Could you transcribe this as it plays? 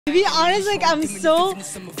To be honest, like it's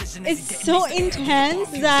so intense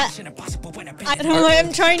that I don't know.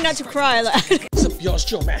 I'm trying not to cry. What's up, y'all? It's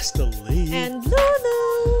Joe Master Lee. And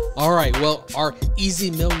Lulu. All right, well, our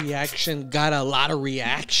Easy Meal reaction got a lot of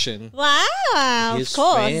reaction. Wow, His of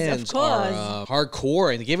course. fans are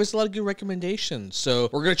hardcore, and they gave us a lot of good recommendations. So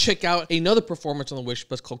we're going to check out another performance on the Wish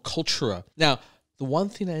Bus called Cultura. Now, the one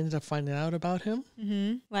thing I ended up finding out about him,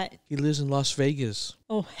 What? he lives in Las Vegas.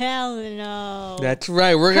 Oh, hell no. That's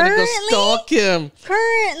right. We're going to go stalk him.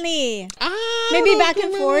 Currently. Maybe back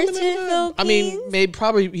and forth to the Philippines. I mean,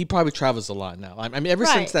 he probably travels a lot now. I mean, ever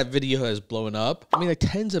since that video has blown up, I mean, like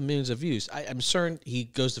tens of millions of views. I'm certain he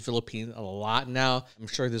goes to the Philippines a lot now. I'm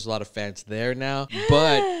sure there's a lot of fans there now.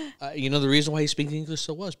 But, you know, the reason why he's speaking English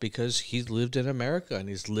so well is because he's lived in America and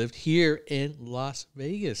he's lived here in Las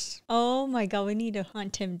Vegas. Oh my God, we need to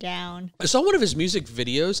hunt him down. I saw one of his music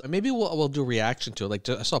videos. Maybe we'll do a reaction to it. Like,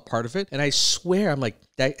 I saw part of it, and I swear, I'm like,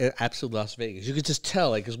 that absolute Las Vegas. You could just tell,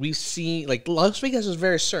 like, because we see, like, Las Vegas is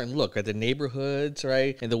very certain look at the neighborhoods,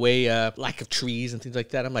 right, and the way lack of trees and things like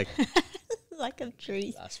that. I'm like, lack of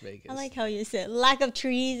trees. Las Vegas. I like how you said lack of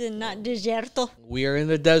trees and not deserto. We are in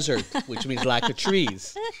the desert, which means lack of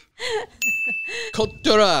trees.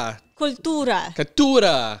 Cultura. Cultura.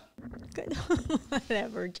 Cultura.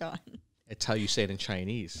 Whatever, John. It's how you say it in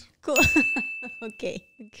Chinese. Cool. Okay,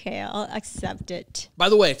 I'll accept it. By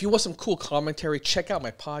the way, if you want some cool commentary, check out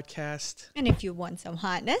my podcast. And if you want some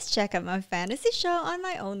hotness, check out my fantasy show on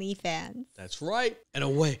my OnlyFans. That's right. And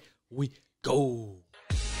away we go.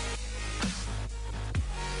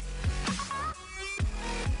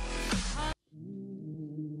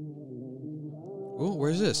 Oh,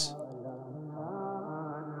 where's this?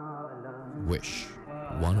 Wish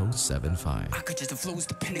 1075. I could just influence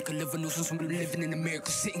the pinnacle of a nuisance from living in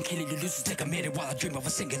America, sitting killing the losers. Take a minute while I dream of a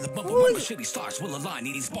singular bubble. When my shitty stars will align,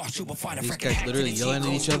 these bars you will find a These guys literally yelling at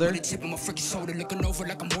each other.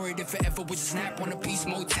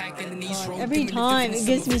 Every time it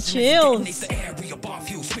gives me chills.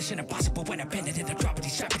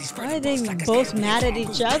 Why are they both mad at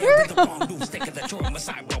each other?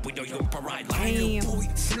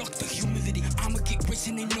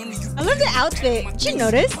 I love the outfit. Did you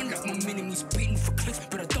notice?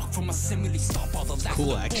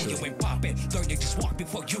 Cool, actually.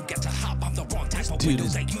 This dude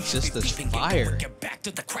is just as fire.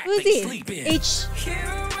 Who is he? H.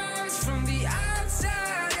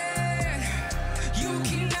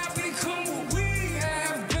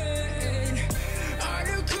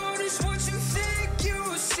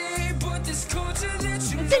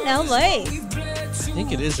 It's in LA. I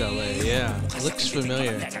think it is LA, yeah. It looks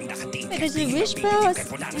familiar. Wait, there's a Wish Bus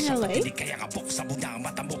in LA? Okay,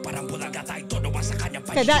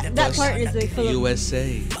 that part is the Philippines.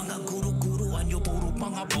 USA.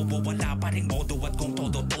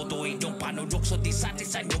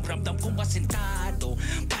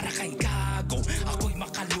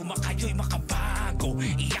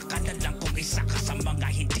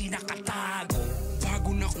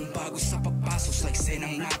 Bago sa pagpasos like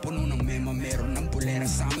senang napuno ng mema. Meron ng bulera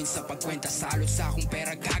sa amin sa pagkwenta. Salot sa akong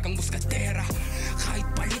pera, gagang muskatera. Kahit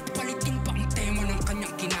palit-palitin pa ang tema ng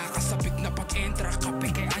kanyang kinakasabik na pag-entra. Kape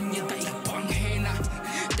kay Anya, daig pa ang hena.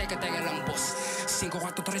 Teka lang boss,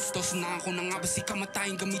 5-4-3-2 na ako na nga ba si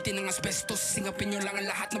kamatayin gamitin ng asbestos. Singapin nyo lang ang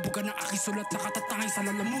lahat na buga ng aking sulat. Nakatatangin sa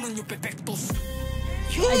lalamunan nyo pepektos.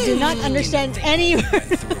 I do not understand any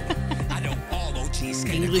word.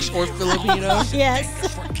 English or Filipino? Yes.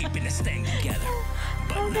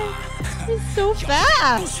 It's so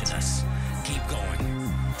fast.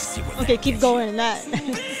 Okay, keep going. That.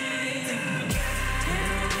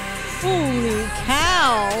 Holy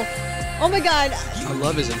cow. Oh my God. I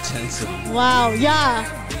love his intensity. Wow, yeah.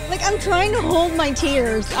 Like, I'm trying to hold my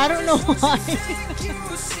tears. I don't know why.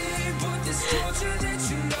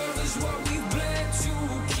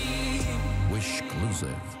 Wish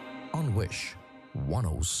exclusive on Wish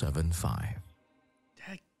 1075.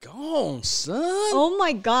 Gone, son. Oh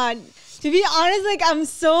my God. To be honest, like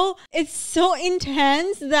it's so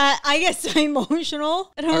intense that I get so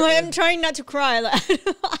emotional. And I'm trying not to cry. Like,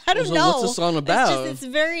 I don't know. What's the song about? It's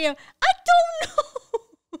very, I don't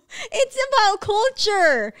know. It's about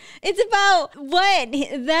culture. It's about what?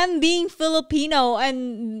 Them being Filipino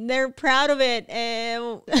and they're proud of it.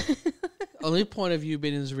 Only point of view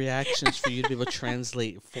being his reactions for you to be able to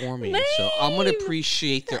translate for me. So I'm going to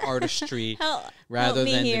appreciate their artistry rather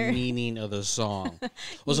than the meaning of the song.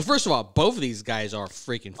 Well, so first of all, both of these guys are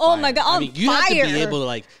freaking fire. Oh my God, I mean, you have to be able to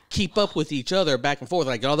like keep up with each other back and forth.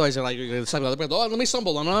 Like otherwise, they're like, oh, let me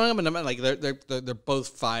stumble. Like they're both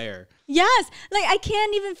fire. Yes, like I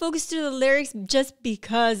can't even focus to the lyrics just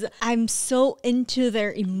because I'm so into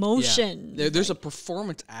their emotion. Yeah. There's a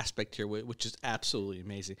performance aspect here, which is absolutely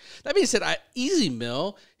amazing. That being said, Easy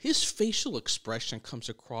Mill, his facial expression comes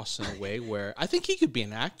across in a way where I think he could be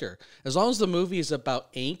an actor. As long as the movie is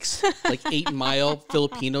about angst, like 8 Mile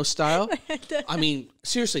Filipino style. I mean,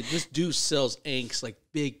 seriously, this dude sells angst like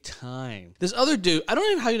big time. This other dude, I don't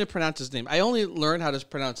even know how you pronounce his name. I only learned how to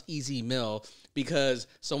pronounce Easy Mill because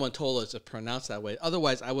someone told us to pronounce that way.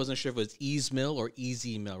 Otherwise, I wasn't sure if it was Ease Mill or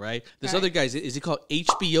Easy Mill, right? This other guy, is he called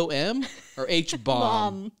HBOM or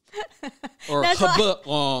HBOM? Or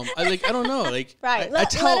HBOM? I don't know. Like, right.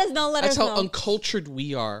 Let us know. That's how uncultured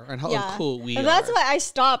we are and how uncool we are. That's why I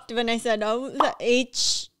stopped when I said, the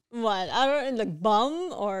H... What? I don't know, like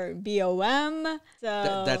BOM or BOM.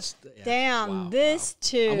 So this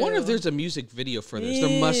too. I wonder if there's a music video for this.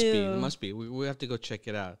 There must be. There must be. We have to go check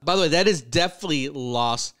it out. By the way, that is definitely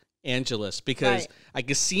Los Angeles because I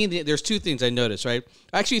can see there's 2 things I noticed, right?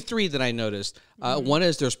 Actually 3 that I noticed. One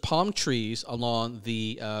is there's palm trees along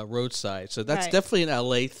the roadside. So that's definitely an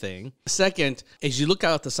LA thing. Second, as you look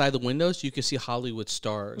out the side of the windows, you can see Hollywood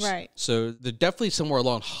stars. Right. So they're definitely somewhere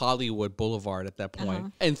along Hollywood Boulevard at that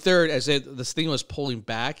point. And third, as this thing was pulling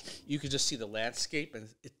back, you could just see the landscape and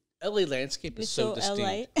LA landscape is so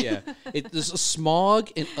distinct. LA. Yeah. There's a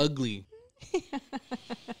smog and ugly.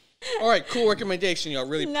 All right, cool recommendation, y'all.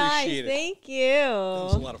 Really appreciate it. Thank you. It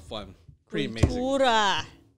was a lot of fun. Pretty amazing. Cultura.